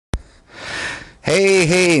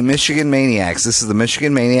Hey, Michigan Maniacs. This is the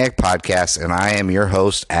Michigan Maniac Podcast, and I am your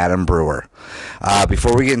host, Adam Brewer.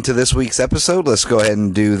 Before we get into this week's episode, let's go ahead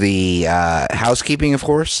and do the housekeeping, of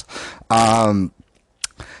course. Guys,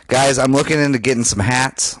 I'm looking into getting some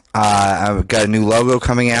hats. I've got a new logo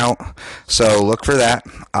coming out, so look for that.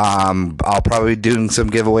 I'll probably be doing some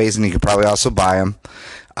giveaways, and you can probably also buy them.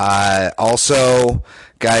 Also,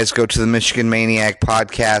 guys, go to the Michigan Maniac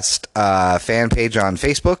Podcast fan page on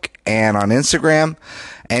Facebook and on Instagram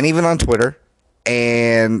and even on Twitter,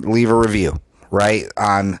 and leave a review, right?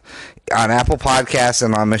 On Apple Podcasts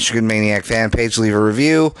and on Michigan Maniac fan page, leave a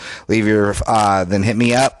review, then hit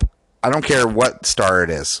me up. I don't care what star it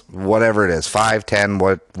is, whatever it is, 5, 10,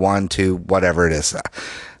 1, 2, whatever it is.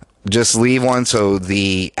 Just leave one so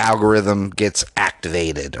the algorithm gets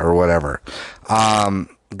activated or whatever.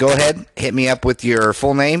 Go ahead, hit me up with your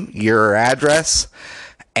full name, your address,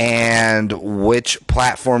 and which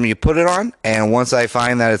platform you put it on. And once I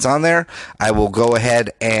find that it's on there, I will go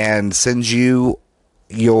ahead and send you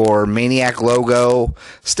your Maniac logo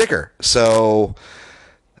sticker. So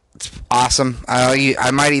it's awesome.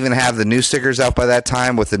 I might even have the new stickers out by that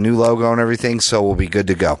time with the new logo and everything, so we'll be good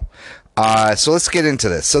to go. So let's get into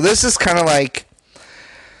this. So this is kind of like,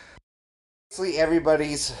 obviously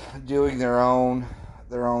everybody's doing their own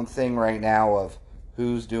thing right now of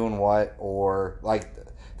who's doing what, or like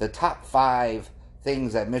the top 5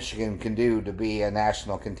 things that Michigan can do to be a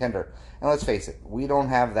national contender. And let's face it, we don't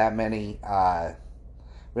have that many.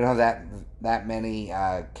 We don't have that many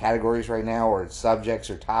categories right now, or subjects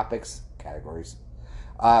or topics categories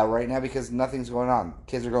right now, because nothing's going on.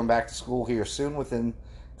 Kids are going back to school here soon, within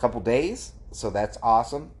a couple days, so that's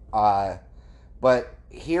awesome. But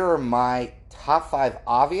here are my top 5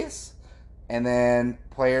 obvious, and then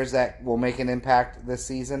players that will make an impact this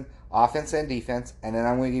season, offense and defense, and then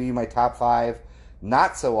I'm going to give you my top 5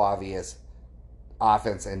 not so obvious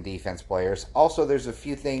offense and defense players. Also, there's a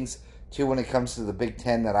few things too when it comes to the Big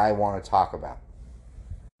Ten that I want to talk about.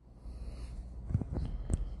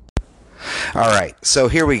 All right, so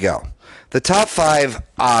here we go. The top 5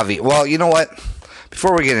 obvious. Well, you know what?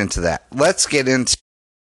 Before we get into that, let's get into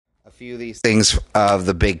a few of these things of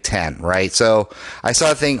the Big Ten, right? So I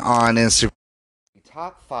saw a thing on Instagram.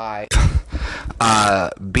 Top 5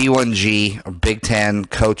 B1G or Big Ten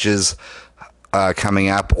coaches coming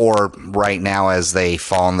up, or right now as they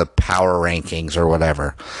fall in the power rankings or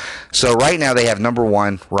whatever. So right now they have number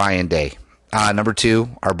 1, Ryan Day. Number 2,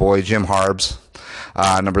 our boy Jim Harbs.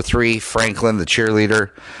 Number 3, Franklin, the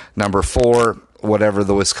cheerleader. Number 4, whatever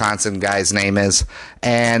the Wisconsin guy's name is.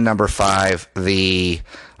 And number 5, the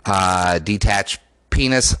detached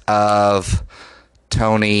penis of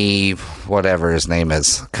Tony, whatever his name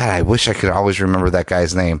is. God, I wish I could always remember that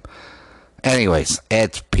guy's name. Anyways,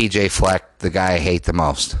 it's PJ Fleck, the guy I hate the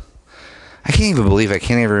most. I can't even believe I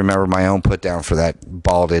can't even remember my own put down for that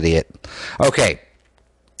bald idiot. Okay,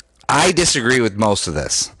 I disagree with most of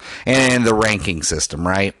this and the ranking system,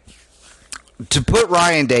 right? To put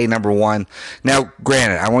Ryan Day number 1, now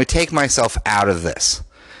granted, I want to take myself out of this.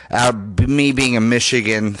 Me being a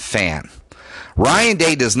Michigan fan. Ryan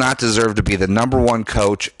Day does not deserve to be the number 1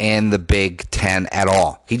 coach in the Big Ten at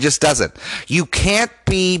all. He just doesn't. You can't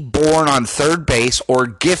be born on third base or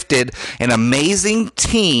gifted an amazing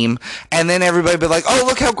team and then everybody be like, oh,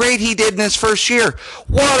 look how great he did in his first year.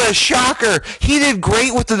 What a shocker. He did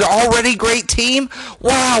great with the already great team.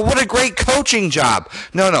 Wow, what a great coaching job.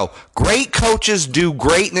 No. Great coaches do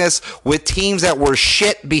greatness with teams that were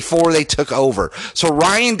shit before they took over. So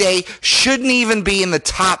Ryan Day shouldn't even be in the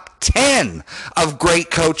top 10 of great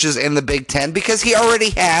coaches in the Big Ten, because he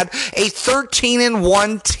already had a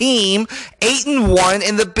 13-1 team, 8-1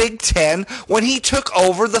 in the Big Ten when he took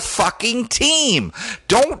over the fucking team.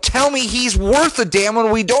 Don't tell me he's worth a damn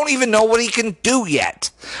when we don't even know what he can do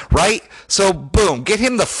yet, right? So boom, get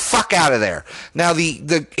him the fuck out of there. Now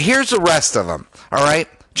here's the rest of them, all right?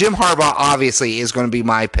 Jim Harbaugh obviously is going to be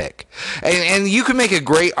my pick. And you can make a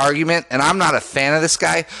great argument, and I'm not a fan of this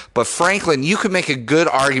guy, but Franklin, you could make a good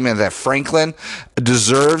argument that Franklin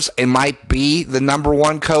deserves and might be the number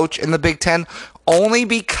 1 coach in the Big Ten, only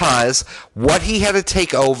because what he had to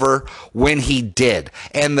take over when he did,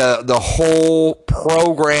 and the whole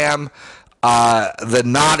program, the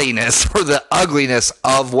naughtiness or the ugliness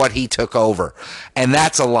of what he took over. And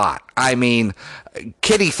that's a lot. I mean,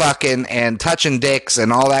 kitty fucking and touching dicks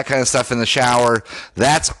and all that kind of stuff in the shower,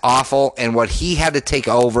 that's awful. And what he had to take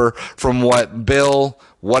over from what Bill,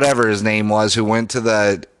 whatever his name was, who went to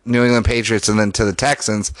the New England Patriots and then to the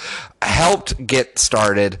Texans, helped get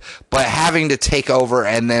started, but having to take over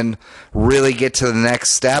and then really get to the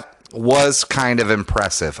next step, was kind of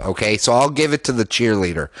impressive, okay? So I'll give it to the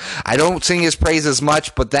cheerleader. I don't sing his praises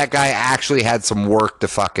much, but that guy actually had some work to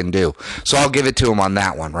fucking do. So I'll give it to him on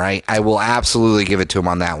that one, right? I will absolutely give it to him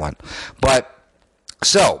on that one. But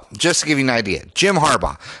so, just to give you an idea, Jim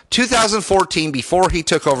Harbaugh, 2014, before he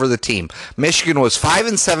took over the team, Michigan was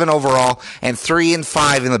 5-7 overall and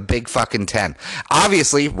 3-5 in the Big fucking Ten.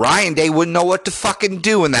 Obviously, Ryan Day wouldn't know what to fucking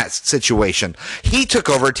do in that situation. He took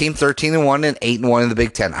over a team 13-1 and 8-1 in the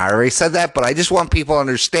Big Ten. I already said that, but I just want people to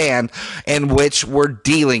understand in which we're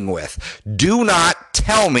dealing with. Do not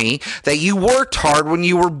tell me that you worked hard when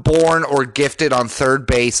you were born or gifted on third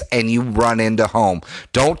base and you run into home.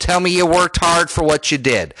 Don't tell me you worked hard for what you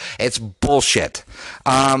did. It's bullshit.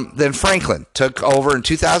 Then Franklin took over in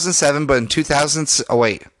 2007, but in 2000, oh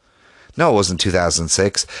wait, no, it wasn't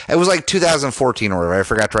 2006. It was like 2014 or whatever. I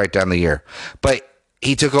forgot to write down the year. But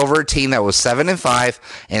he took over a team that was 7-5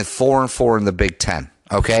 and 4-4 in the Big Ten.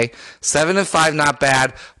 Okay, 7-5, not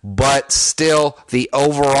bad, but still the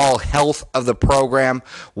overall health of the program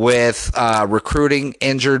with recruiting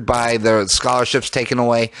injured by the scholarships taken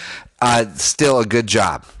away, still a good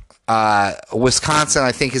job. Wisconsin,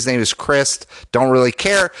 I think his name is Chris. Don't really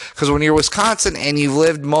care, because when you're Wisconsin and you've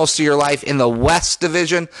lived most of your life in the West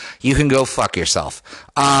Division, you can go fuck yourself.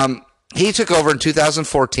 He took over in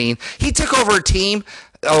 2014. He took over a team.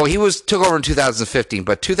 Oh, took over in 2015,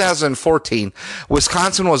 but 2014,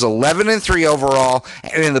 Wisconsin was 11-3 overall,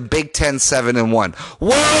 and in the Big Ten 7-1.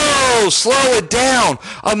 Whoa, slow it down!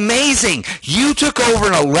 Amazing! You took over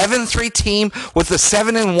an 11-3 team with a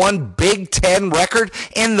 7-1 Big Ten record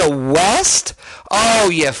in the West?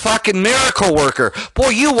 Oh, you fucking miracle worker! Boy,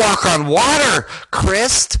 you walk on water,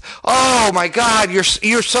 Chris. Oh my God, you're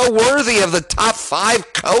so worthy of the top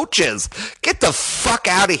 5 coaches. Get the fuck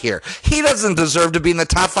out of here. He doesn't deserve to be in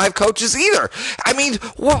the top 5 coaches either. I mean,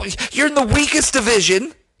 you're in the weakest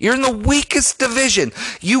division. You're in the weakest division.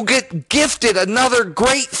 You get gifted another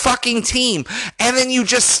great fucking team, and then you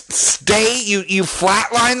just stay, you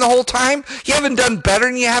flatline the whole time? You haven't done better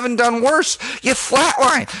and you haven't done worse. You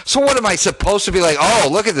flatline. So what am I supposed to be like, oh,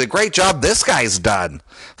 look at the great job this guy's done?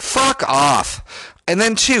 Fuck off. And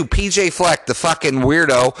then 2, PJ Fleck, the fucking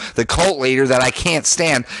weirdo, the cult leader that I can't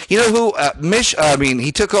stand. You know who,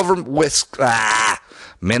 he took over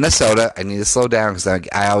Minnesota. I need to slow down because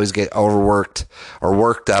I always get overworked or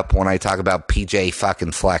worked up when I talk about PJ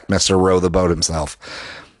fucking Fleck, Mr. Row the Boat himself.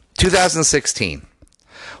 2016.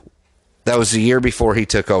 That was the year before he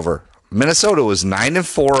took over. Minnesota was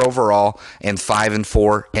 9-4 overall and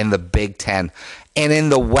 5-4 in the Big Ten. And in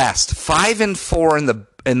the West, 5-4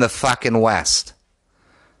 in the fucking West.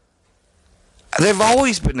 They've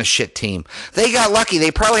always been a shit team. They got lucky. They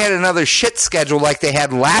probably had another shit schedule like they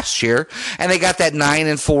had last year, and they got that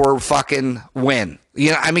 9-4 fucking win.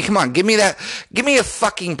 You know, I mean, come on, give me that. Give me a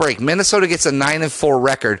fucking break. Minnesota gets a 9-4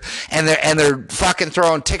 record, and they're fucking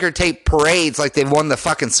throwing ticker tape parades like they won the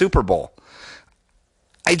fucking Super Bowl.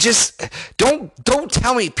 I just don't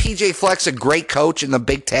tell me PJ Fleck's a great coach in the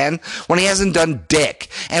Big Ten when he hasn't done dick.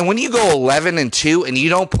 And when you go 11-2 and you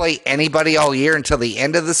don't play anybody all year until the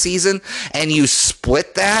end of the season, and you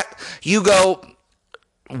split that, you go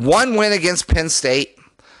 1 win against Penn State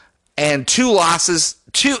and 2 losses,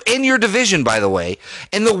 2 in your division, by the way,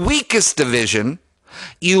 in the weakest division.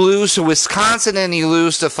 You lose to Wisconsin and you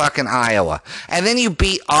lose to fucking Iowa, and then you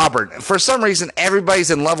beat Auburn. For some reason,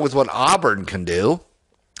 everybody's in love with what Auburn can do.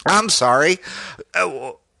 I'm sorry.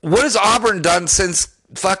 What has Auburn done since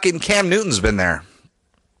fucking Cam Newton's been there?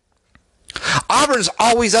 Auburn's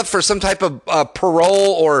always up for some type of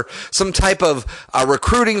parole or some type of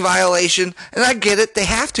recruiting violation, and I get it. They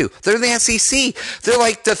have to. They're in the SEC. They're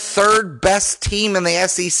like the 3rd best team in the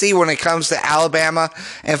SEC when it comes to Alabama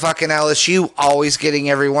and fucking LSU always getting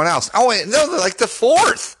everyone else. Oh, no, they're like the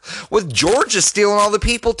 4th, with Georgia stealing all the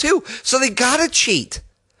people too. So they gotta cheat.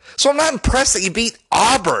 So I'm not impressed that you beat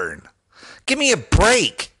Auburn. Give me a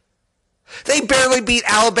break. They barely beat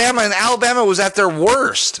Alabama, and Alabama was at their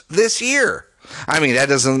worst this year. I mean, that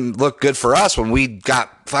doesn't look good for us when we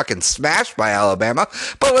got fucking smashed by Alabama.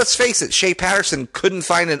 But let's face it, Shea Patterson couldn't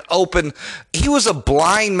find an open... He was a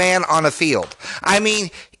blind man on a field. I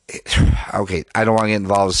mean... Okay, I don't want to get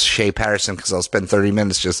involved with Shea Patterson because I'll spend 30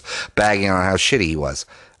 minutes just bagging on how shitty he was.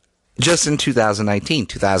 Just in 2019.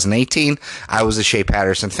 2018, I was a Shea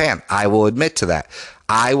Patterson fan. I will admit to that.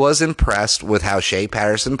 I was impressed with how Shea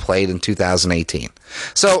Patterson played in 2018.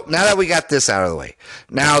 So now that we got this out of the way,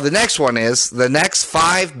 now the next one is the next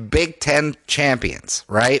 5 Big Ten champions,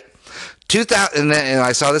 right? 2000, and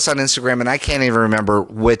I saw this on Instagram, and I can't even remember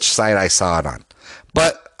which site I saw it on.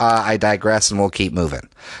 But I digress, and we'll keep moving.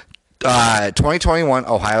 2021,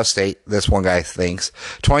 Ohio State. This one guy thinks.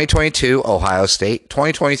 2022, Ohio State.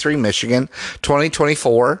 2023, Michigan.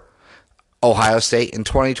 2024, Ohio State. And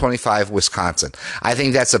 2025, Wisconsin. I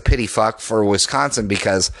think that's a pity fuck for Wisconsin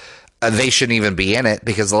because they shouldn't even be in it,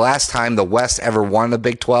 because the last time the West ever won the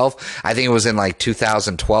Big 12, I think it was in like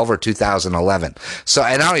 2012 or 2011. So,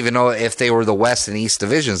 and I don't even know if they were the West and East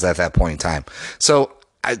divisions at that point in time. So,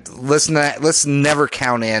 let's never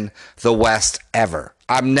count in the West ever.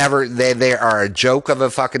 They are a joke of a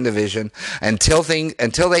fucking division. Until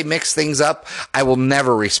they mix things up, I will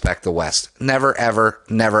never respect the West. Never, ever,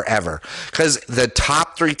 never, ever. Because the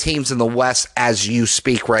top 3 teams in the West, as you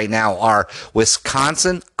speak right now, are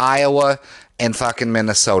Wisconsin, Iowa, and fucking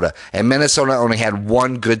Minnesota. And Minnesota only had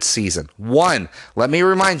one good season. One. Let me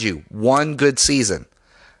remind you, one good season.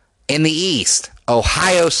 In the East,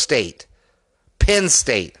 Ohio State, Penn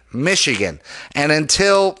State, Michigan, and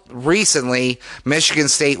until recently, Michigan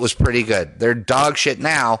State was pretty good. They're dog shit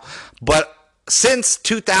now, but since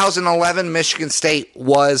 2011, Michigan State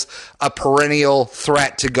was a perennial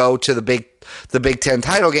threat to go to the Big Ten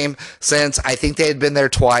title game, since I think they had been there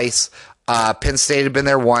twice. Penn State had been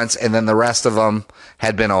there once, and then the rest of them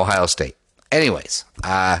had been Ohio State. Anyways,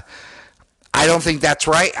 I don't think that's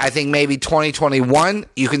right. I think maybe 2021,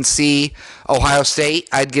 you can see Ohio State.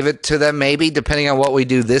 I'd give it to them maybe, depending on what we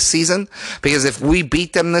do this season. Because if we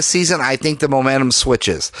beat them this season, I think the momentum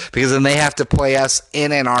switches. Because then they have to play us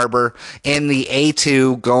in Ann Arbor in the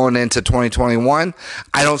A2 going into 2021.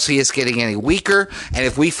 I don't see us getting any weaker. And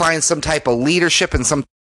if we find some type of leadership and some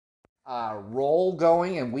role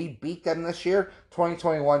going and we beat them this year,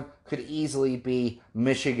 2021 could easily be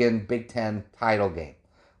Michigan Big Ten title game.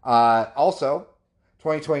 Also,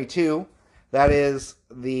 2022, that is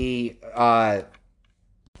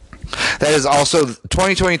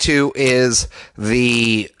 2022 is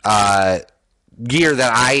the year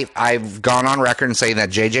that I've gone on record and saying that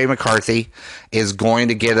J.J. McCarthy is going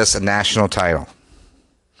to get us a national title.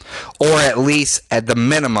 Or at least, at the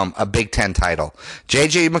minimum, a Big Ten title.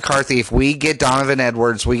 J.J. McCarthy, if we get Donovan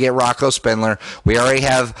Edwards, we get Rocco Spindler, we already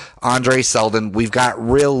have Andre Selden, we've got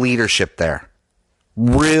real leadership there.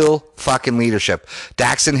 Real fucking leadership.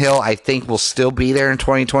 Daxton Hill, I think, will still be there in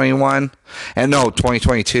 2021. And no,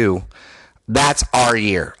 2022. That's our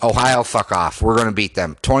year. Ohio, fuck off. We're going to beat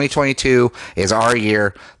them. 2022 is our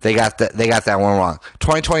year. They got that one wrong.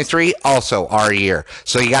 2023, also our year.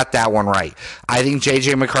 So you got that one right. I think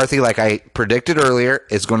J.J. McCarthy, like I predicted earlier,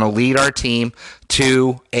 is going to lead our team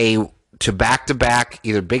to back-to-back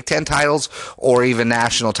either Big Ten titles or even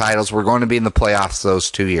national titles. We're going to be in the playoffs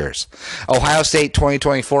those 2 years. Ohio State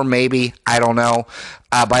 2024, maybe. I don't know.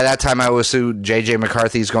 By that time, I will assume J.J.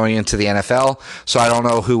 McCarthy is going into the NFL, so I don't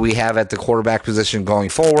know who we have at the quarterback position going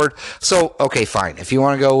forward. So, okay, fine. If you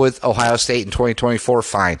want to go with Ohio State in 2024,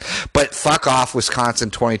 fine. But fuck off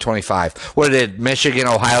Wisconsin 2025. What did Michigan,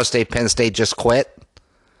 Ohio State, Penn State just quit?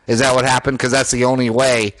 Is that what happened? Because that's the only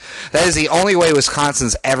way. That is the only way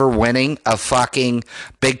Wisconsin's ever winning a fucking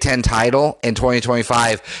Big Ten title in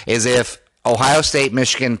 2025 is if Ohio State,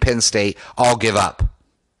 Michigan, Penn State all give up.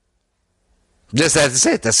 Just that's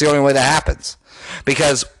it. That's the only way that happens.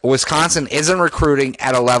 Because Wisconsin isn't recruiting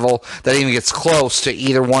at a level that even gets close to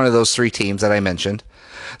either one of those 3 teams that I mentioned.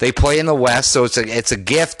 They play in the West, so it's a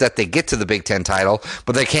gift that they get to the Big Ten title,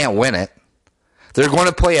 but they can't win it. They're going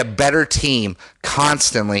to play a better team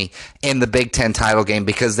constantly in the Big Ten title game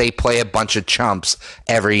because they play a bunch of chumps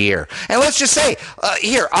every year. And let's just say,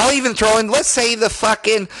 here, I'll even throw in, let's say the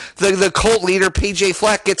cult leader, PJ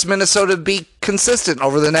Fleck, gets Minnesota to be consistent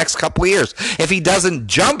over the next couple of years. If he doesn't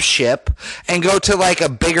jump ship and go to like a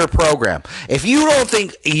bigger program. If you don't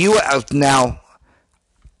think now,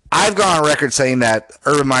 I've gone on record saying that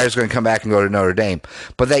Urban Meyer's going to come back and go to Notre Dame,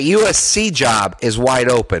 but that USC job is wide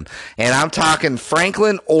open. And I'm talking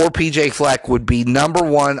Franklin or PJ Fleck would be number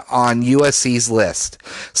 1 on USC's list.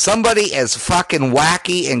 Somebody as fucking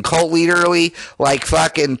wacky and cult leaderly like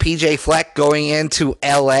fucking PJ Fleck going into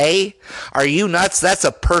LA? Are you nuts? That's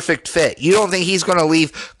a perfect fit. You don't think he's going to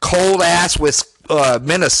leave cold ass with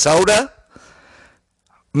Minnesota?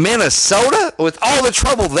 Minnesota, with all the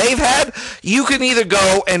trouble they've had, you can either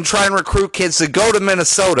go and try and recruit kids to go to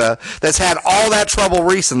Minnesota that's had all that trouble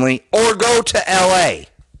recently, or go to LA.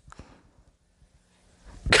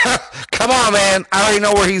 Come on, man. I already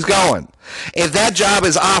know where he's going. If that job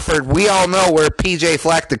is offered, we all know where PJ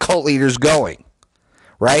Fleck, the cult leader, is going.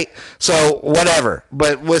 Right? So, whatever.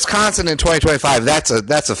 But Wisconsin in 2025,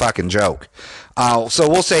 that's a fucking joke. So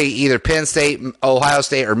we'll say either Penn State, Ohio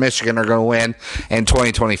State, or Michigan are going to win in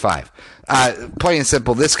 2025. Plain and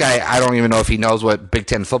simple, this guy, I don't even know if he knows what Big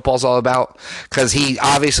Ten football is all about, because he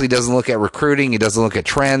obviously doesn't look at recruiting. He doesn't look at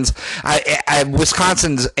trends.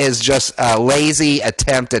 Wisconsin is just a lazy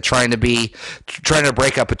attempt at trying to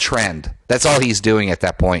break up a trend. That's all he's doing at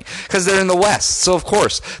that point, because they're in the West. So, of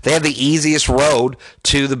course, they have the easiest road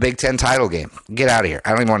to the Big Ten title game. Get out of here.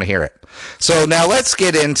 I don't even want to hear it. So now let's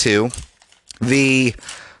get into the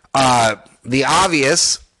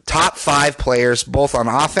obvious top 5 players, both on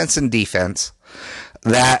offense and defense,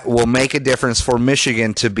 that will make a difference for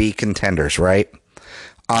Michigan to be contenders, right?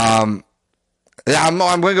 I'm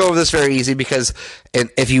going to go over this very easy, because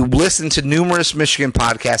if you listen to numerous Michigan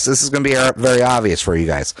podcasts, this is going to be very obvious for you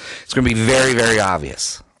guys. It's going to be very, very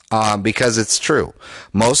obvious, because it's true.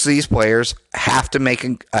 Most of these players have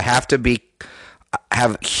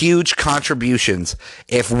huge contributions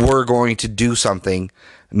if we're going to do something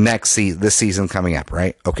this season coming up,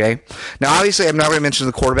 right? Okay. Now, obviously, I'm not going to mention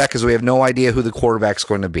the quarterback, because we have no idea who the quarterback's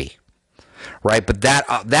going to be, right? But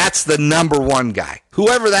that's the number one guy.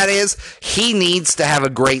 Whoever that is, he needs to have a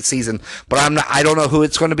great season. But I don't know who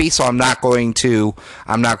it's going to be, so I'm not going to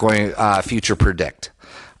future predict.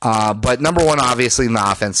 But number one, obviously, in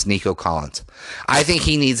the offense, Nico Collins. I think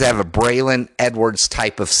he needs to have a Braylon Edwards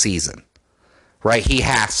type of season, right? He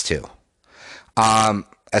has to. A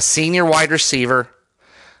senior wide receiver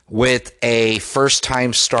with a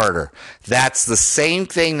first-time starter. That's the same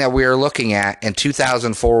thing that we were looking at in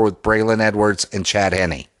 2004 with Braylon Edwards and Chad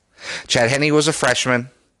Henne. Chad Henne was a freshman,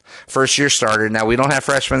 first-year starter. Now, we don't have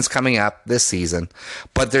freshmen coming up this season,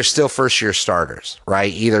 but they're still first-year starters,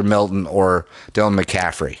 right? Either Milton or Dylan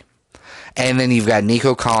McCaffrey. And then you've got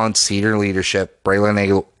Nico Collins, senior leadership,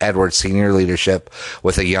 Braylon Edwards, senior leadership,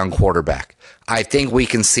 with a young quarterback. I think we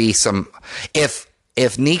can see some... If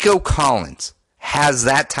Nico Collins has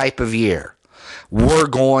that type of year, we're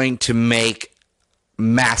going to make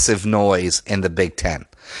massive noise in the Big Ten.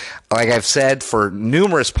 Like I've said for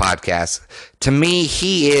numerous podcasts, to me,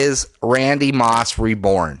 he is Randy Moss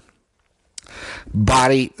reborn.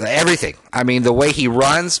 Body, everything. I mean, the way he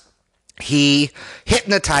runs, he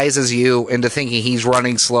hypnotizes you into thinking he's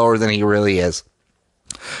running slower than he really is.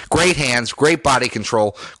 Great hands, great body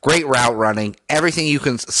control, great route running, everything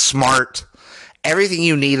smart. Everything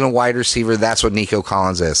you need in a wide receiver, that's what Nico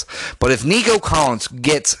Collins is. But if Nico Collins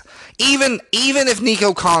gets, even if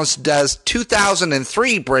Nico Collins does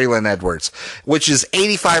 2003 Braylon Edwards, which is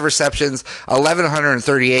 85 receptions,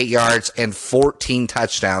 1,138 yards, and 14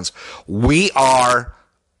 touchdowns, we are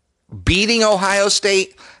beating Ohio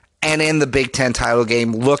State and in the Big Ten title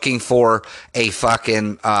game looking for a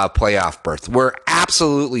fucking playoff berth. We're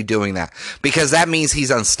absolutely doing that, because that means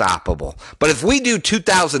he's unstoppable. But if we do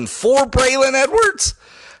 2004 Braylon Edwards,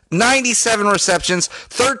 97 receptions,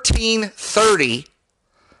 1,330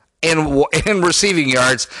 in receiving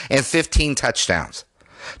yards, and 15 touchdowns.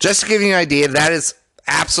 Just to give you an idea, that is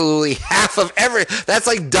absolutely that's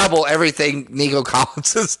like double everything Nico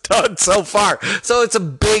Collins has done so far. So it's a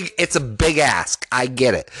big ask. I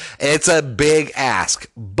get it. It's a big ask.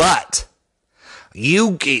 But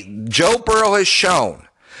Joe Burrow has shown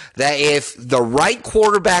that if the right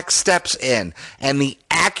quarterback steps in and the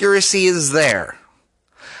accuracy is there,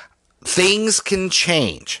 things can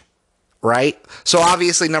change. Right? So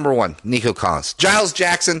obviously, number one, Nico Collins. Giles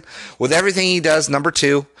Jackson, with everything he does, number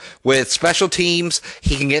two, with special teams,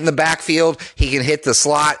 he can get in the backfield, he can hit the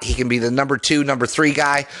slot, he can be the number 2, number 3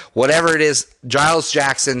 guy, whatever it is. Giles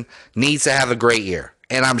Jackson needs to have a great year,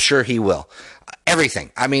 and I'm sure he will.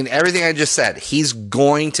 Everything I just said, he's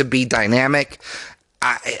going to be dynamic.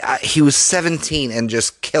 He was 17 and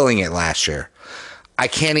just killing it last year. I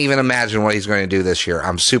can't even imagine what he's going to do this year.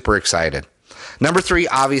 I'm super excited. Number 3,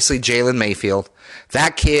 obviously, Jalen Mayfield.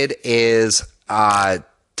 That kid is a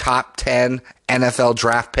top 10 NFL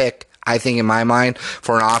draft pick, I think, in my mind,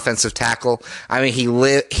 for an offensive tackle. I mean,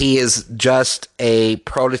 he is just a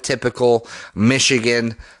prototypical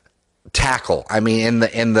Michigan tackle. I mean,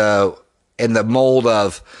 in the mold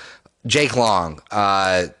of Jake Long,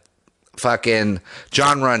 fucking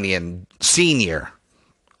John Runyon, Senior,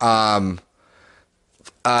 Boss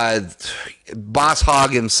Hogg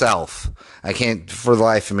himself. I can't, for the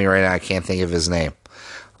life of me right now, I can't think of his name.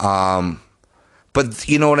 But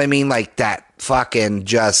you know what I mean? Like that fucking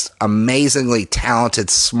just amazingly talented,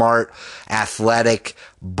 smart, athletic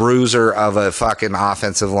bruiser of a fucking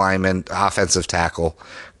offensive lineman, offensive tackle.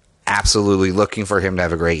 Absolutely looking for him to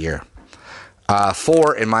have a great year.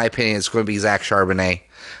 4, in my opinion, is going to be Zach Charbonnet.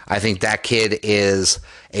 I think that kid is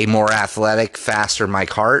a more athletic, faster Mike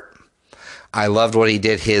Hart. I loved what he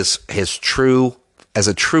did as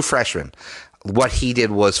a true freshman. what he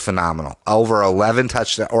did was phenomenal. Over 11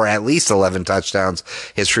 touchdowns, or at least 11 touchdowns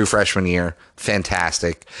his true freshman year.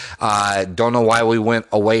 Fantastic. Don't know why we went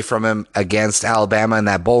away from him against Alabama in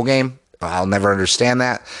that bowl game. I'll never understand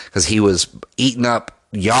that, because he was eating up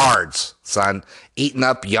yards, son. Eating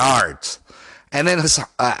up yards. And then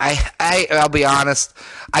I'll be honest,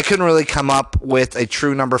 I couldn't really come up with a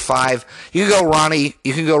true number 5. You could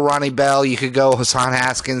go Ronnie Bell, you could go Hassan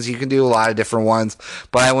Haskins, you can do a lot of different ones,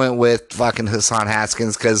 but I went with fucking Hassan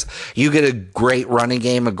Haskins because you get a great running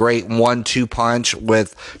game, a great 1-2 punch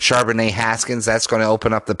with Charbonnet Haskins. That's going to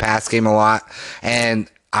open up the pass game a lot, and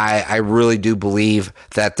I really do believe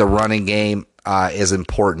that the running game is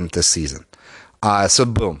important this season. So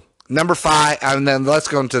boom. Number 5, and then let's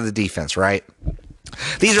go into the defense, right?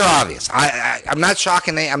 These are obvious. I'm not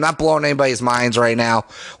shocking. I'm not blowing anybody's minds right now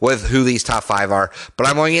with who these top 5 are, but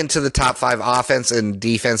I'm going into the top 5 offense and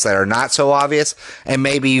defense that are not so obvious, and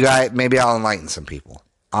maybe I'll enlighten some people.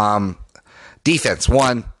 Defense,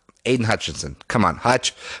 1, Aiden Hutchinson. Come on,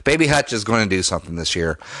 Hutch. Baby Hutch is going to do something this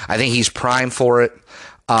year. I think he's primed for it.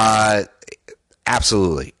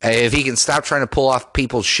 Absolutely. If he can stop trying to pull off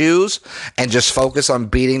people's shoes and just focus on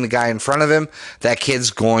beating the guy in front of him, that kid's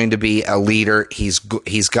going to be a leader. He's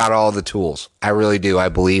got all the tools. I really do. I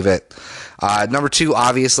believe it. Number 2,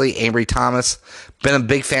 obviously, Ambry Thomas. Been a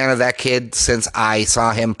big fan of that kid since I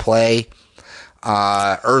saw him play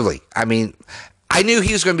early. I mean, I knew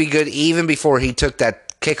he was going to be good even before he took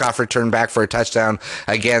that kickoff return back for a touchdown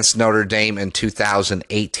against Notre Dame in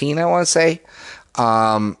 2018, I want to say.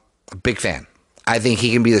 Big fan. I think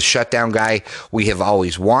he can be the shutdown guy we have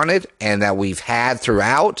always wanted and that we've had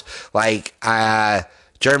throughout, like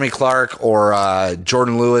Jeremy Clark or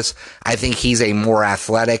Jordan Lewis. I think he's a more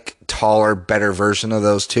athletic, taller, better version of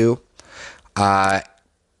those two.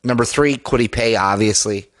 Number 3, Kwity Paye,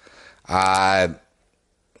 obviously. I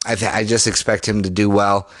just expect him to do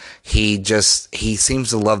well. He seems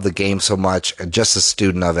to love the game so much, just a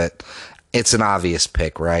student of it. It's an obvious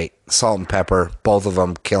pick, right? Salt and pepper, both of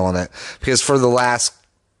them killing it. Because for the last,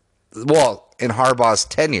 in Harbaugh's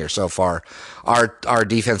tenure so far, our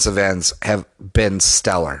defensive ends have been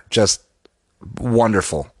stellar. Just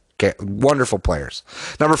wonderful. Wonderful players.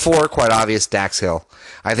 Number 4, quite obvious, Dax Hill.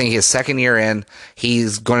 I think his second year in,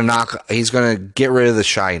 he's going to get rid of the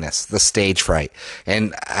shyness, the stage fright.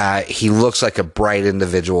 And he looks like a bright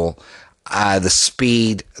individual. The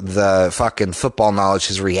speed, the fucking football knowledge,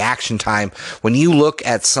 his reaction time. When you look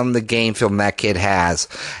at some of the game film that kid has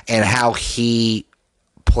and how he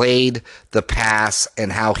played the pass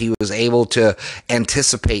and how he was able to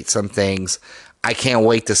anticipate some things, I can't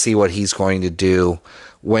wait to see what he's going to do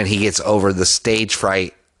when he gets over the stage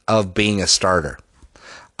fright of being a starter.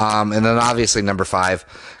 And then obviously number 5,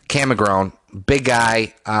 Cam McGrone. Big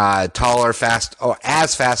guy, taller, fast,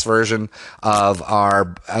 as fast version of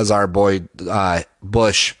our boy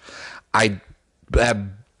Bush.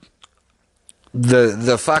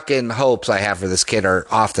 The fucking hopes I have for this kid are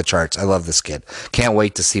off the charts. I love this kid. Can't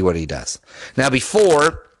wait to see what he does. Now,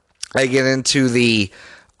 before I get into the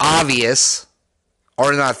obvious,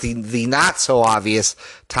 or not the not so obvious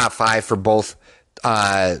top 5 for both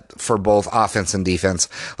offense and defense,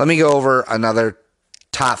 let me go over another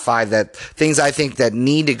top 5 that things I think that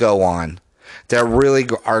need to go on that really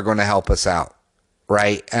are going to help us out,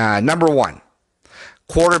 right? Number 1,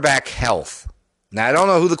 quarterback health. Now, I don't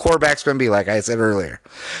know who the quarterback's going to be, like I said earlier,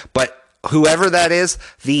 but whoever that is,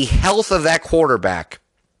 the health of that quarterback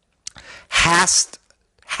has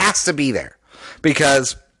to be there,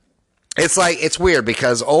 because it's weird,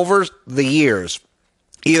 because over the years,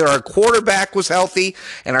 either our quarterback was healthy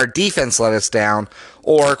and our defense let us down,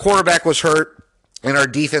 or our quarterback was hurt and our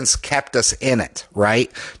defense kept us in it,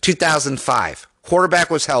 right? 2005,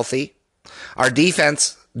 quarterback was healthy. Our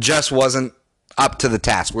defense just wasn't up to the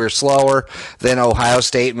task. We were slower than Ohio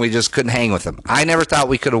State, and we just couldn't hang with them. I never thought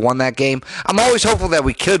we could have won that game. I'm always hopeful that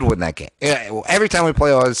we could win that game. Every time we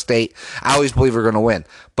play Ohio State, I always believe we're going to win.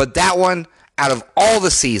 But that one, out of all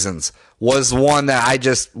the seasons, was one that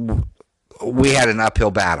we had an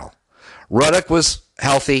uphill battle. Ruddock was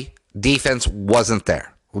healthy. Defense wasn't there.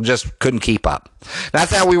 We just couldn't keep up. Not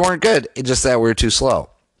that we weren't good, it's just that we were too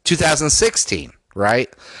slow. 2016, right?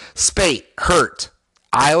 Spate, hurt.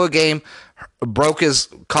 Iowa game, broke his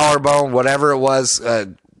collarbone, whatever it was. I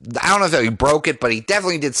don't know if he broke it, but he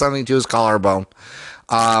definitely did something to his collarbone.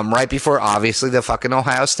 Right before, obviously, the fucking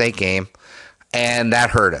Ohio State game. And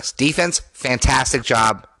that hurt us. Defense, fantastic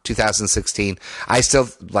job, 2016. I still,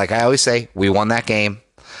 like I always say, we won that game.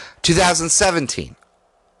 2017.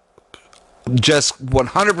 Just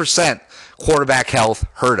 100% quarterback health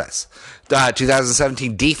hurt us.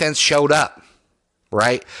 2017 defense showed up.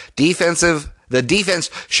 right? The defense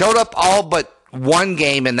showed up all but one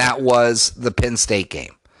game, and that was the Penn State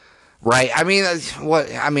game. Right. I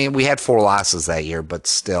mean, we had 4 losses that year, but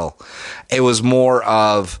still, it was more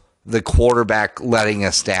of the quarterback letting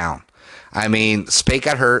us down. I mean, Spake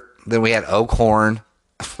got hurt. Then we had O'Korn.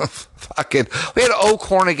 We had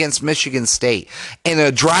O'Korn against Michigan State. In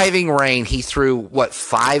a driving rain, he threw,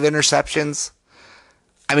 5 interceptions?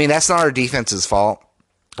 I mean, that's not our defense's fault.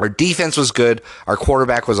 Our defense was good. Our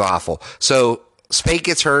quarterback was awful. So Spake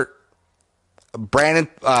gets hurt. Brandon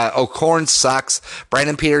O'Korn sucks.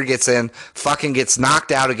 Brandon Peter gets in, fucking gets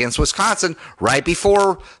knocked out against Wisconsin right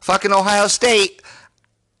before fucking Ohio State.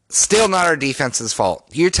 Still not our defense's fault.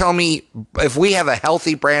 You're telling me if we have a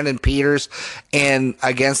healthy Brandon Peters and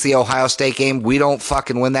against the Ohio State game, we don't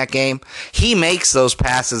fucking win that game? He makes those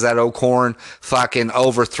passes that O'Korn fucking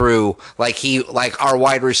overthrew like our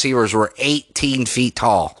wide receivers were 18 feet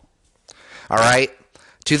tall. All right?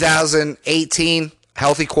 2018,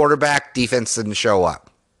 healthy quarterback, defense didn't show up.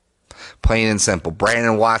 Plain and simple.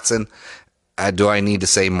 Brandon Watson, do I need to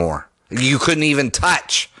say more? You couldn't even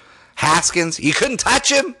touch Haskins. You couldn't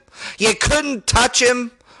touch him. You couldn't touch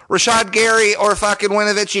him. Rashad Gary or fucking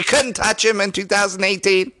Winovich, you couldn't touch him in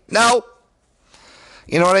 2018. No.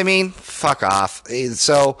 You know what I mean? Fuck off.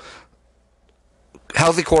 So,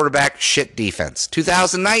 healthy quarterback, shit defense.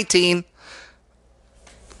 2019,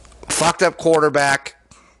 fucked up quarterback.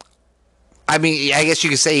 I mean, I guess you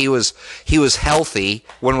could say he was healthy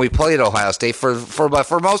when we played Ohio State. For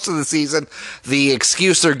most of the season, the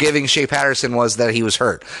excuse they're giving Shea Patterson was that he was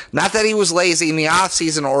hurt. Not that he was lazy in the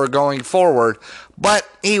offseason or going forward, but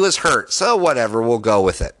he was hurt. So whatever, we'll go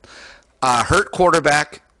with it. Hurt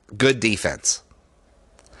quarterback, good defense.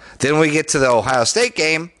 Then we get to the Ohio State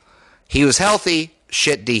game. He was healthy.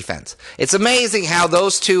 Shit defense. It's amazing how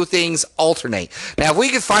those two things alternate. Now, if we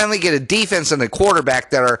could finally get a defense and a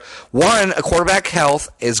quarterback that are, one, a quarterback health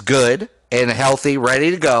is good and healthy, ready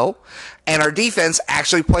to go, and our defense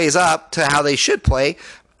actually plays up to how they should play,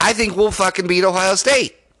 I think we'll fucking beat Ohio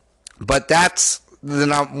State. But that's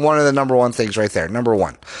one of the number one things right there. Number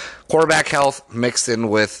one, quarterback health mixed in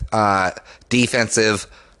with defensive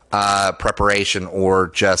preparation or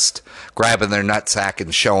just grabbing their nutsack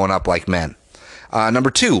and showing up like men.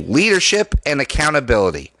 Number 2, leadership and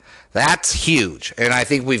accountability. That's huge. And I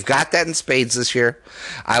think we've got that in spades this year.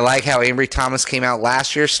 I like how Ambry Thomas came out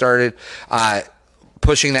last year, started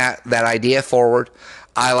pushing that idea forward.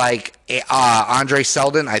 I like Andre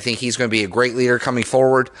Seldon. I think he's going to be a great leader coming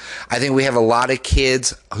forward. I think we have a lot of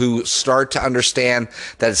kids who start to understand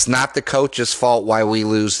that it's not the coach's fault why we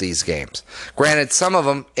lose these games. Granted, some of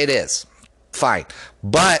them, it is. Fine.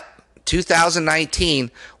 But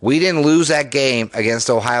 2019, we didn't lose that game against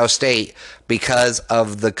Ohio State because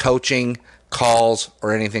of the coaching calls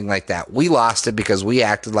or anything like that. We lost it because we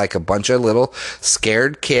acted like a bunch of little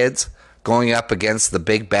scared kids going up against the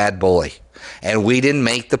big bad bully. And we didn't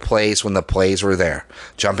make the plays when the plays were there.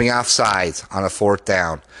 Jumping off sides on a 4th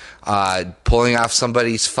down. Pulling off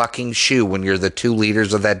somebody's fucking shoe when you're the 2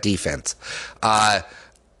 leaders of that defense.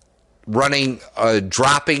 Dropping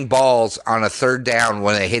balls on a 3rd down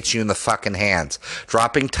when it hits you in the fucking hands.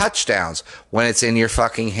 Dropping touchdowns when it's in your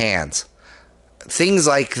fucking hands. Things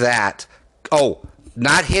like that. Oh,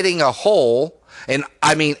 not hitting a hole,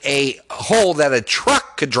 a hole that a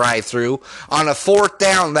truck could drive through on a 4th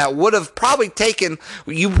down that would have probably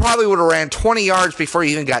you probably would have ran 20 yards before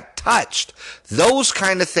you even got touched. Those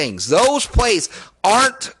kind of things. Those plays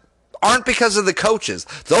aren't because of the coaches.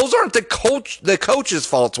 Those aren't the coach's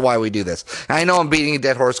faults why we do this. And I know I'm beating a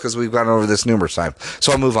dead horse because we've gone over this numerous times.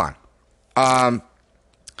 So I'll move on.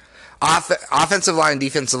 Offensive line,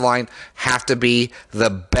 defensive line have to be the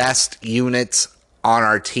best units on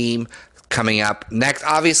our team coming up. Next,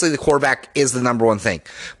 obviously the quarterback is the number one thing.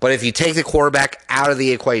 But if you take the quarterback out of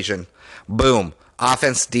the equation, boom,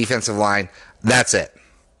 offense, defensive line, that's it.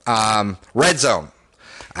 Red zone.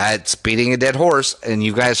 It's beating a dead horse, and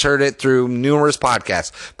you guys heard it through numerous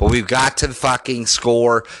podcasts, but we've got to fucking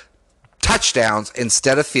score touchdowns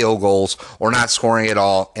instead of field goals or not scoring at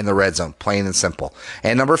all in the red zone, plain and simple.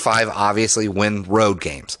 And number 5, obviously win road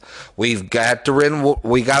games. We got to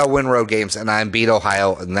win road games, and I beat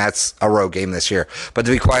Ohio, and that's a road game this year. But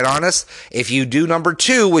to be quite honest, if you do number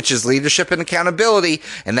 2, which is leadership and accountability,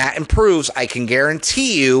 and that improves, I can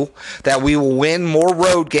guarantee you that we will win more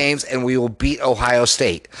road games and we will beat Ohio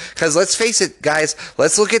State. Because let's face it, guys,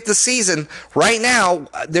 let's look at the season. Right now,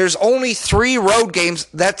 there's only 3 road games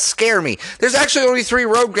that scare me. There's actually only 3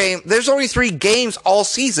 There's only 3 games all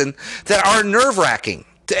season that are nerve-wracking.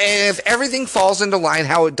 And if everything falls into line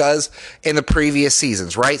how it does in the previous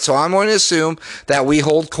seasons, right? So I'm going to assume that we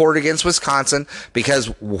hold court against Wisconsin because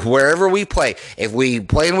wherever we play, if we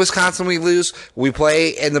play in Wisconsin, we lose. We play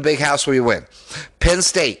in the Big House, we win. Penn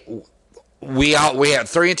State, we have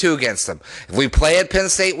 3-2 against them. If we play at Penn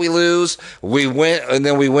State, we lose. We win, and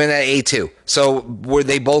then we win at A2. So where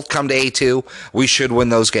they both come to A2, we should win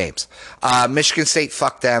those games. Michigan State,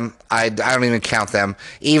 fuck them. I don't even count them,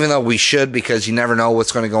 even though we should because you never know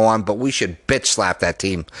what's going to go on. But we should bitch slap that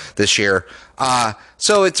team this year.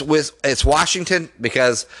 So it's Washington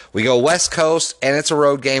because we go West Coast and it's a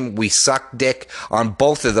road game. We suck dick on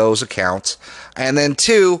both of those accounts. And then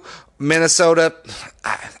 2. Minnesota,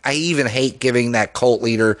 I even hate giving that Colt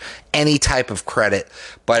leader any type of credit,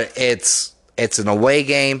 but it's an away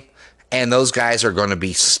game, and those guys are going to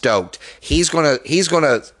be stoked. He's going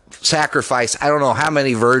to sacrifice I don't know how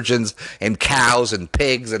many virgins and cows and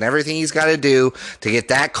pigs and everything he's got to do to get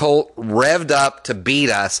that Colt revved up to beat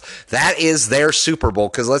us. That is their Super Bowl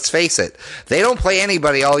because let's face it, they don't play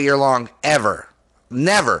anybody all year long ever.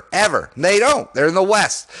 Never, ever. They don't. They're in the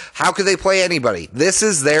West. How could they play anybody? This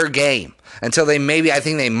is their game. Until I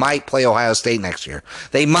think they might play Ohio State next year.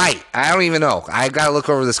 They might. I don't even know. I got to look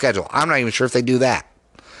over the schedule. I'm not even sure if they do that.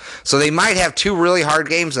 So they might have 2 really hard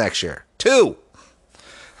games next year. 2.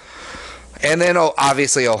 And then,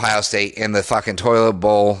 obviously, Ohio State in the fucking toilet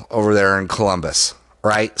bowl over there in Columbus.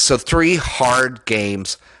 Right? So 3 hard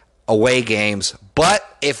games, away games.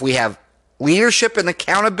 But if we have leadership and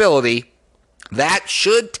accountability, that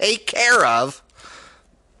should take care of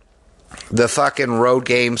the fucking road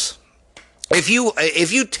games. If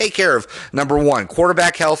you take care of number 1,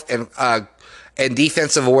 quarterback health and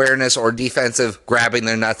defensive awareness or defensive grabbing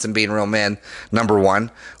their nuts and being real men, number 1.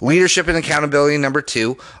 Leadership and accountability, number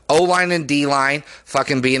 2. O-line and D-line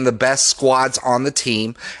fucking being the best squads on the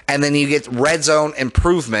team. And then you get red zone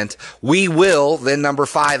improvement. We will, then number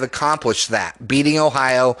 5, accomplish that. Beating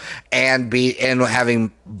Ohio and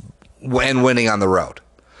winning on the road.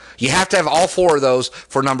 You have to have all 4 of those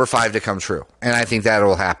for number 5 to come true. And I think that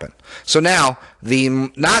will happen. So now, the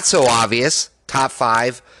not so obvious top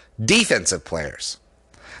 5 defensive players.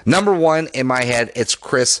 Number 1 in my head, it's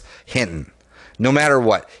Chris Hinton. No matter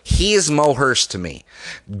what. He is Mo Hurst to me.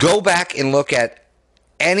 Go back and look at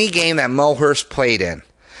any game that Mo Hurst played in.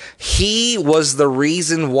 He was the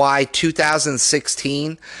reason why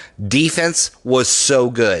 2016 defense was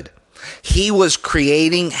so good. He was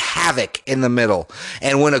creating havoc in the middle.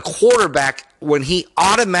 And when a quarterback, when he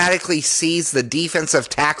automatically sees the defensive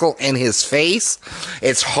tackle in his face,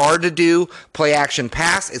 it's hard to do play action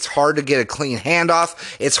pass. It's hard to get a clean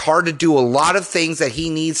handoff. It's hard to do a lot of things that he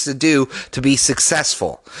needs to do to be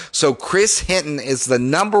successful. So Chris Hinton is the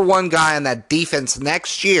number 1 guy on that defense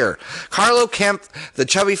next year. Carlo Kemp, the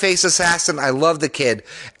chubby face assassin, I love the kid.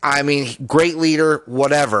 I mean, great leader,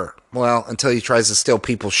 whatever. Well, until he tries to steal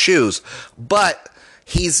people's shoes. But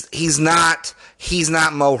he's not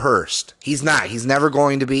Mo Hurst. He's not. He's never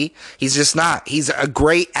going to be. He's just not. He's a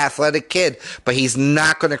great athletic kid, but he's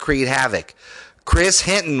not going to create havoc. Chris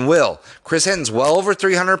Hinton will. Chris Hinton's well over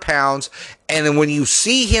 300 pounds, and then when you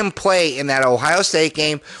see him play in that Ohio State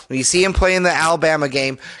game, when you see him play in the Alabama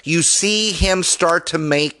game, you see him start to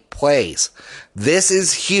make plays. This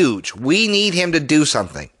is huge. We need him to do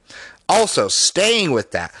something. Also, staying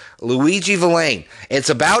with that, Luigi Villain. It's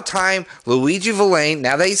about time Luigi Villain,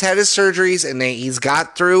 now that he's had his surgeries and he's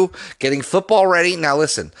got through getting football ready. Now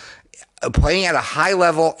listen, playing at a high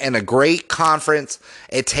level in a great conference,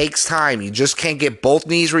 it takes time. You just can't get both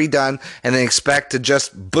knees redone and then expect to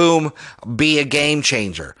just, boom, be a game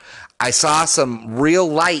changer. I saw some real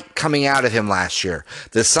light coming out of him last year.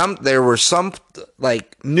 There were some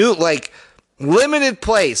limited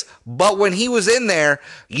plays, but when he was in there,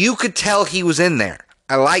 you could tell he was in there.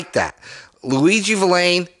 I like that. Luigi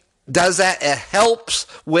Villain does that. It helps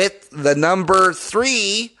with the number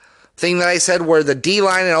 3 thing that I said where the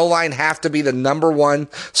D-line and O-line have to be the number 1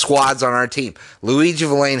 squads on our team. Luigi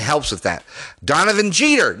Villain helps with that. Donovan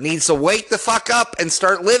Jeter needs to wake the fuck up and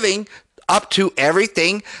start living up to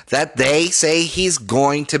everything that they say he's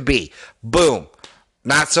going to be. Boom.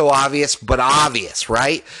 Not so obvious, but obvious,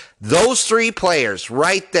 right? Those 3 players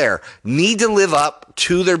right there need to live up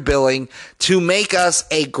to their billing to make us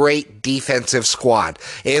a great defensive squad.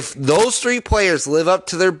 If those 3 players live up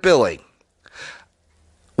to their billing,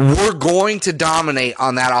 we're going to dominate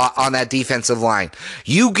on that defensive line.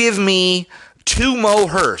 You give me 2 Mo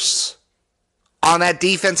Hursts on that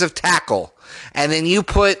defensive tackle, and then you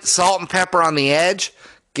put Salt and Pepper on the edge,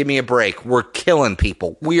 give me a break. We're killing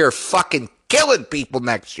people. We are fucking killing people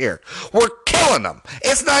next year. We're killing them.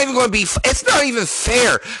 It's not even going to be, it's not even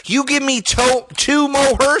fair. You give me two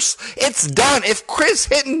Mo Hurst, it's done. If Chris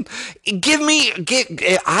Hinton,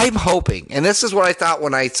 I'm hoping, and this is what I thought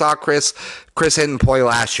when I saw Chris Hinton play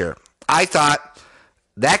last year. I thought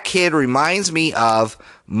that kid reminds me of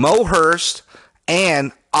Mo Hurst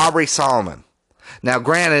and Aubrey Solomon. Now,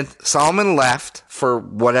 granted, Solomon left for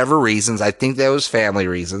whatever reasons. I think that was family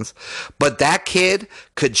reasons. But that kid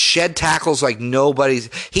could shed tackles like nobody's.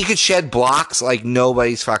 He could shed blocks like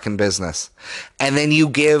nobody's fucking business. And then you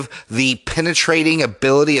give the penetrating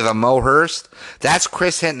ability of a Mo Hurst. That's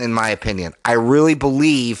Chris Hinton, in my opinion. I really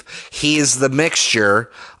believe he is the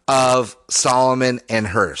mixture of Solomon and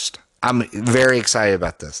Hurst. I'm very excited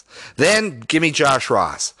about this. Then give me Josh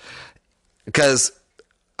Ross. Because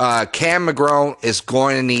Cam McGrone is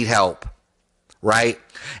going to need help, right?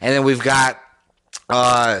 And then we've got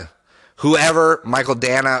whoever, Michael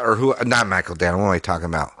Dana, or not Michael Dana, what am I talking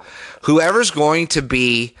about? Whoever's going to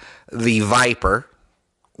be the Viper,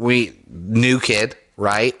 new kid,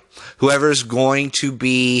 right? Whoever's going to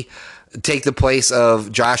take the place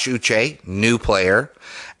of Josh Uche, new player.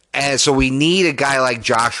 And so we need a guy like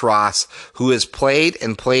Josh Ross who has played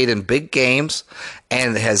in big games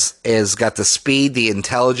and has got the speed, the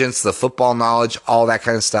intelligence, the football knowledge, all that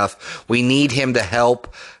kind of stuff. We need him to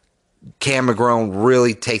help Cam McGrone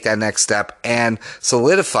really take that next step and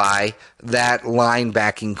solidify that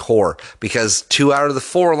linebacking core, because 2 out of the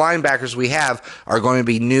 4 linebackers we have are going to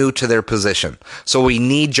be new to their position. So we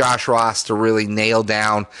need Josh Ross to really nail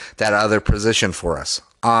down that other position for us.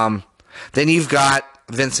 Then you've got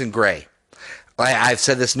Vincent Gray. I've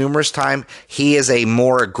said this numerous times. He is a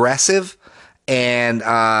more aggressive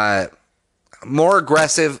Channing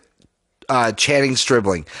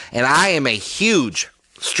Stribling. And I am a huge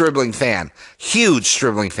Stribling fan.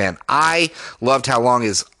 I loved how long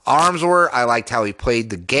his arms were. I liked how he played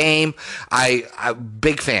the game.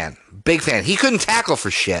 Big fan. He couldn't tackle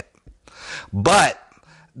for shit. But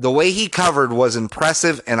the way he covered was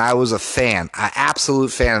impressive, and I was a fan. An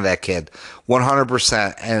absolute fan of that kid.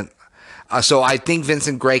 100%. And so I think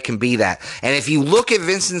Vincent Gray can be that. And if you look at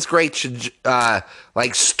Vincent Gray's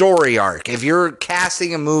story arc, if you're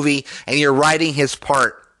casting a movie and you're writing his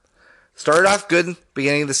part, started off good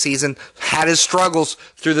beginning of the season, had his struggles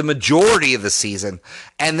through the majority of the season,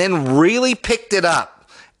 and then really picked it up.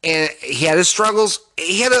 And he had his struggles.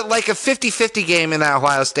 He had a 50-50 game in that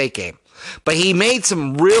Ohio State game. But he made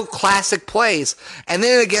some real classic plays. And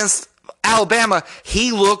then against Alabama,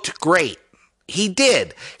 he looked great. He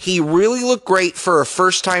did. He really looked great for a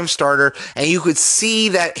first-time starter, and you could see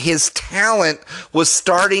that his talent was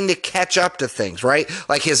starting to catch up to things, right?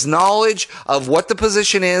 Like his knowledge of what the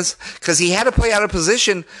position is, because he had to play out of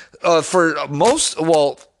position for at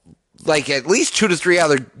least 2 to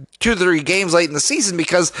 3 games late in the season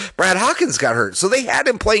because Brad Hawkins got hurt. So they had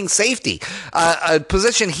him playing safety, a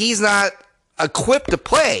position he's not equipped to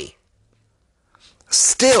play.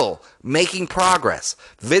 Still making progress.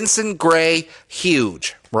 Vincent Gray,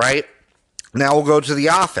 huge, right? Now we'll go to the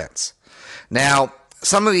offense. Now,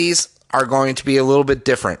 some of these are going to be a little bit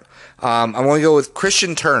different. I'm going to go with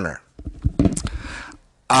Christian Turner.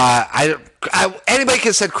 Anybody could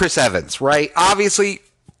have said Chris Evans, right? Obviously,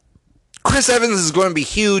 Chris Evans is going to be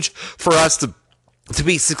huge for us to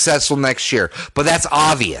be successful next year, but that's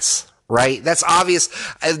obvious, right? That's obvious,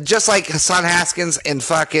 just like Hassan Haskins and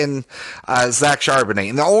fucking Zach Charbonnet.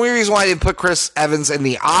 And the only reason why I didn't put Chris Evans in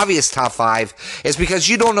the obvious top 5 is because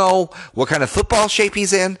you don't know what kind of football shape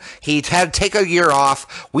he's in. He had to take a year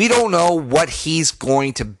off. We don't know what he's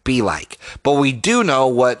going to be like, but we do know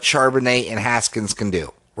what Charbonnet and Haskins can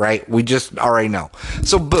do, right? We just already know.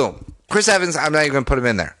 So boom, Chris Evans, I'm not even going to put him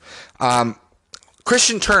in there.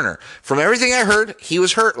 Christian Turner, from everything I heard, he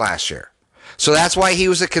was hurt last year. So that's why he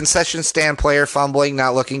was a concession stand player, fumbling,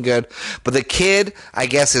 not looking good. But the kid, I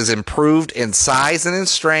guess, is improved in size and in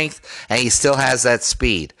strength, and he still has that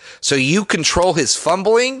speed. So you control his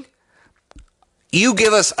fumbling. You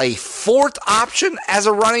give us a 4th option as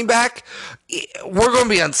a running back, we're going to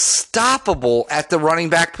be unstoppable at the running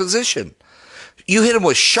back position. You hit him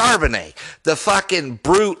with Charbonnet, the fucking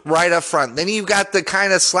brute right up front. Then you've got the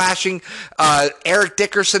kind of slashing Eric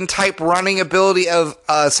Dickerson type running ability of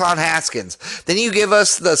Hassan Haskins. Then you give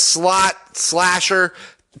us the slot slasher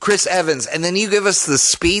Chris Evans. And then you give us the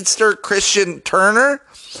speedster Christian Turner.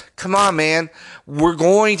 Come on, man. We're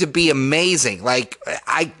going to be amazing.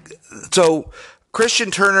 So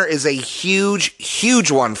Christian Turner is a huge,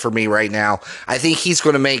 huge one for me right now. I think he's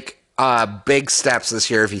going to make big steps this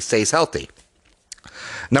year if he stays healthy.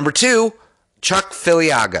 Number 2, Chuck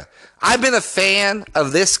Filiaga. I've been a fan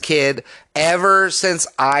of this kid ever since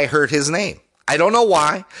I heard his name. I don't know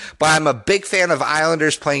why, but I'm a big fan of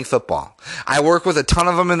Islanders playing football. I work with a ton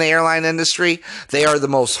of them in the airline industry. They are the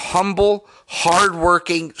most humble,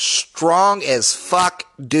 hardworking, strong as fuck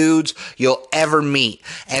dudes you'll ever meet.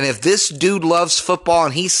 And if this dude loves football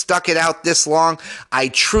and he stuck it out this long, I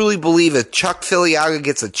truly believe if Chuck Filiaga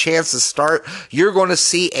gets a chance to start, you're going to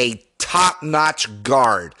see a top-notch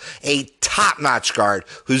guard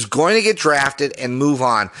who's going to get drafted and move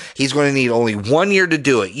on. He's going to need only 1 year to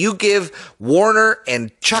do it. You give Warner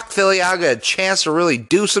and Chuck Filiaga a chance to really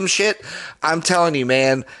do some shit, I'm telling you,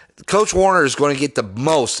 man, Coach Warner is going to get the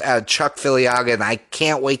most out of Chuck Filiaga, and I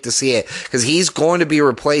can't wait to see it because he's going to be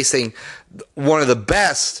replacing one of the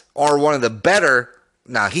best or one of the better.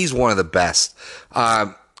 Now, he's one of the best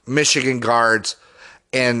Michigan guards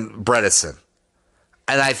in Bredesen.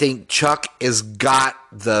 And I think Chuck has got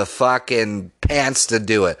the fucking pants to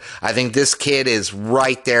do it. I think this kid is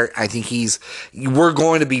right there. I think we're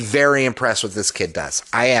going to be very impressed with this kid does.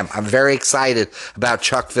 I am. I'm very excited about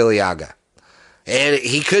Chuck Filiaga. And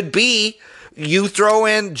he could be, you throw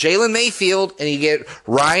in Jalen Mayfield and you get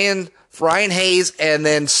Ryan Hayes and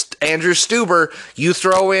then Andrew Stuber. You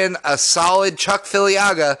throw in a solid Chuck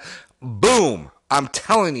Filiaga. Boom. I'm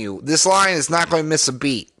telling you, this line is not going to miss a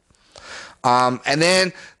beat. And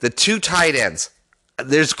then the two tight ends.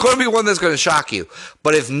 There's going to be one that's going to shock you.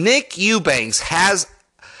 But if Nick Eubanks has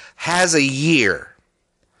a year,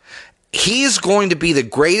 he's going to be the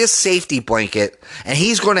greatest safety blanket, and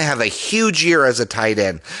he's going to have a huge year as a tight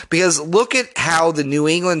end. Because look at how the New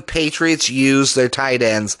England Patriots use their tight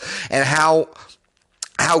ends and how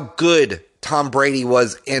good Tom Brady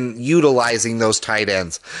was in utilizing those tight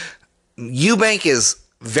ends. Eubank is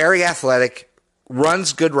very athletic,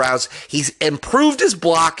 runs good routes. He's improved his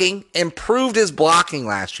blocking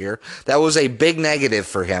last year. That was a big negative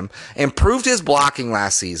for him. Improved his blocking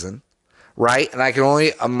last season, right? And I'm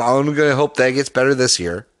only going to hope that it gets better this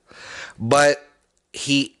year. But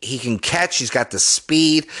he can catch. He's got the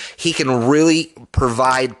speed. He can really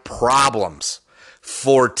provide problems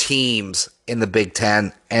for teams in the Big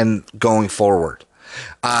Ten and going forward.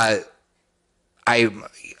 I'm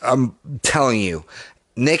telling you,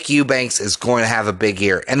 Nick Eubanks is going to have a big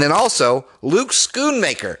year. And then also, Luke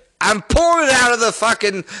Schoonmaker. I'm pulling it out of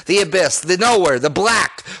the abyss, the nowhere, the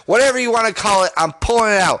black, whatever you want to call it, I'm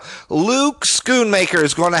pulling it out. Luke Schoonmaker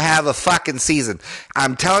is going to have a fucking season.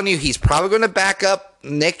 I'm telling you, he's probably going to back up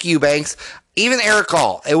Nick Eubanks, even Eric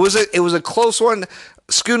All. It was a close one.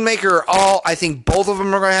 Schoonmaker, All, I think both of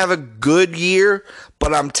them are going to have a good year,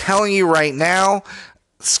 but I'm telling you right now,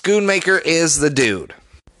 Schoonmaker is the dude.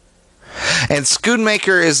 And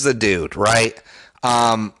Schoonmaker is the dude, right?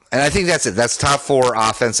 And I think that's it. That's top four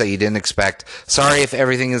offense that you didn't expect. Sorry if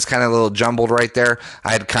everything is kind of a little jumbled right there.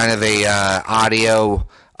 I had kind of a audio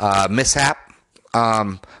mishap.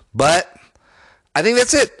 But I think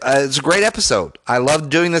that's it. It's a great episode. I loved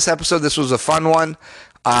doing this episode. This was a fun one.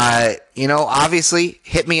 Obviously,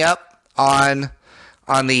 hit me up on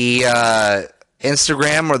the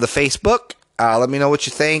Instagram or the Facebook. Let me know what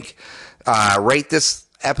you think. Rate this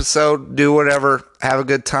episode, do whatever, have a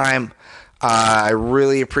good time. I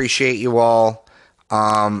really appreciate you all.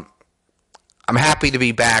 I'm happy to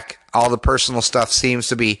be back. All the personal stuff seems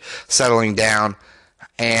to be settling down.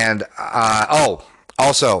 And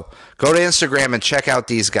also go to Instagram and check out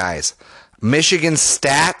these guys. Michigan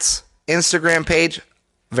Stats Instagram page,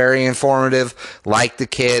 very informative. Like the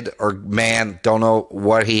kid or man, don't know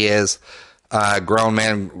what he is. Grown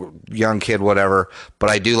man, young kid, whatever. But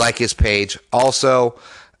I do like his page. Also,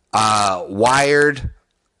 Wired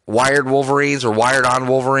Wolverines or Wired on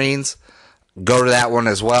Wolverines. Go to that one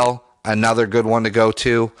as well. Another good one to go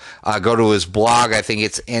to. Go to his blog. I think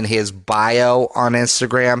it's in his bio on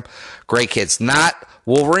Instagram. Great kids. Not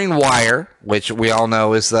Wolverine Wire, which we all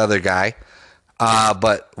know is the other guy,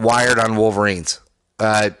 but Wired on Wolverines.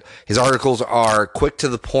 His articles are quick to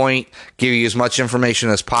the point, give you as much information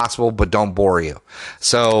as possible, but don't bore you.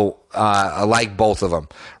 So I like both of them.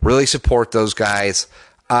 Really support those guys.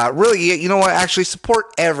 Really, you know what? Actually, support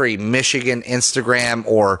every Michigan Instagram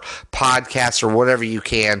or podcast or whatever you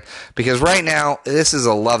can, because right now, this is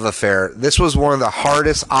a love affair. This was one of the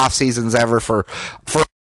hardest off seasons ever for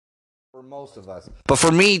most of us. But for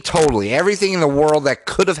me, totally. Everything in the world that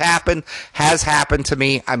could have happened has happened to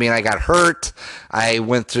me. I mean, I got hurt. I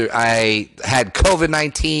had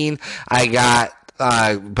COVID-19. I got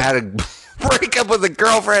had a break up with a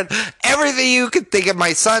girlfriend. Everything you could think of.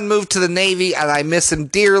 My son moved to the Navy, and I miss him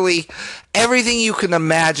dearly. Everything you can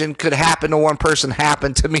imagine could happen to one person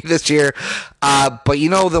happened to me this year. But you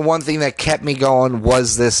know, the one thing that kept me going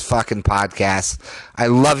was this fucking podcast. I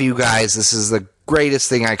love you guys. This is the greatest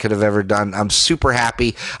thing I could have ever done. I'm super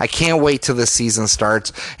happy. I can't wait till the season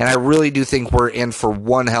starts, and I really do think we're in for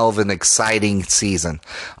one hell of an exciting season.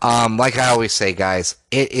 Like I always say, guys,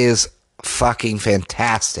 it is fucking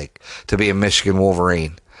fantastic to be a Michigan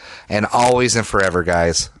Wolverine. And always and forever,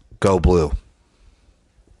 guys, go blue.